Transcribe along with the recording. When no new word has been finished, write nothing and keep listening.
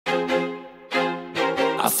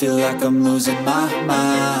I feel like I'm losing my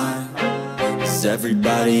mind. Is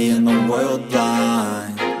everybody in the world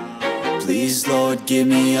blind? Please, Lord, give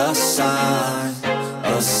me a sign,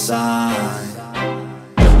 a sign.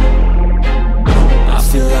 I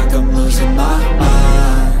feel like I'm losing my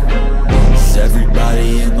mind. Is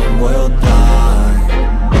everybody in the world blind?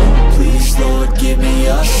 Please, Lord, give me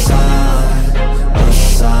a sign, a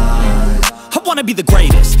sign. I wanna be the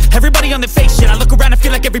greatest. Everybody on the fake shit. I look around and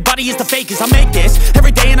feel like everybody is the fakest. I make this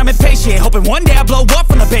every day and I'm impatient, hoping one day I blow up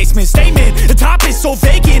from the basement. Statement, the top is so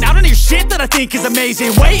vacant. I don't hear shit that I think is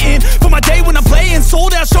amazing. Waiting for my day when I'm playing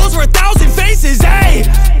sold out shows for 1,000 faces. Hey,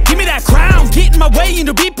 give me that crown, get in my way and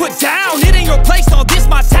to be put down. It ain't your place, all this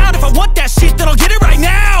my town. If I want that shit, then I'll get it right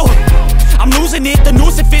now. I'm losing it, the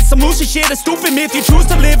noose it fits, some losing shit, a stupid myth. You choose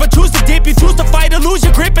to live or choose to dip, you choose to fight or lose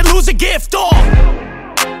your grip and lose a gift.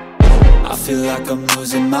 I feel like I'm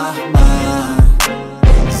losing my mind.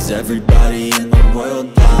 Is everybody in the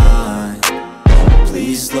world blind?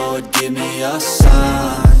 Please, Lord, give me a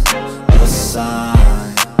sign, a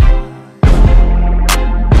sign.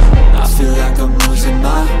 I feel like I'm losing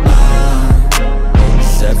my mind.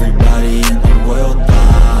 Is everybody in the world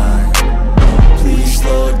blind? Please,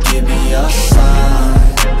 Lord, give me a sign,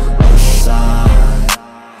 a sign.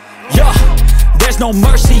 Yeah. There's no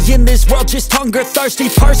mercy in this world, just hunger-thirsty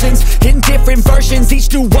persons in different versions.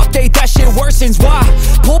 Each new update, that shit worsens. Why?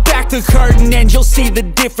 Pull back the curtain and you'll see the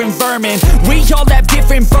different vermin. We all have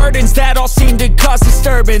different burdens that all seem to cause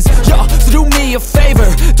disturbance. Yo, so do me a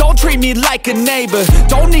favor, don't treat me like a neighbor.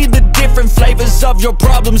 Don't need the different flavors of your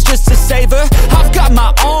problems just to savor. I've got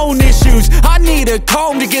my own issues, I need a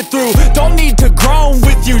comb to get through. Don't need to groan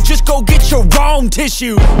with you, just go get your own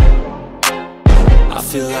tissue. I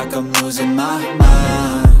feel like I'm losing my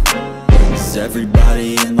mind. Is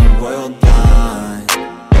everybody in the world blind?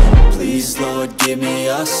 Please, Lord, give me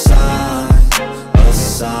a sign, a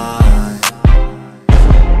sign.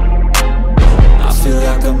 I feel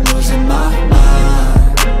like I'm losing my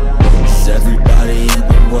mind. Is everybody in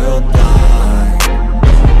the world blind?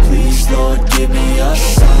 Please, Lord, give me a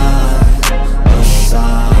sign, a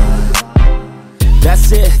sign.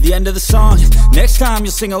 That's it, the end of the song. Next time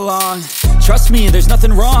you'll sing along. Trust me, there's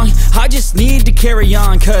nothing wrong. I just need to carry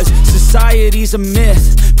on, cause society's a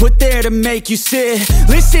myth put there to make you sit.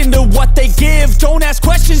 Listen to what they give. Don't ask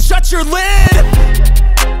questions, shut your lid.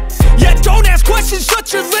 Yeah, don't ask questions,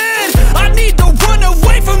 shut your lid. I need to run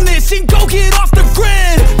away from this and go get off the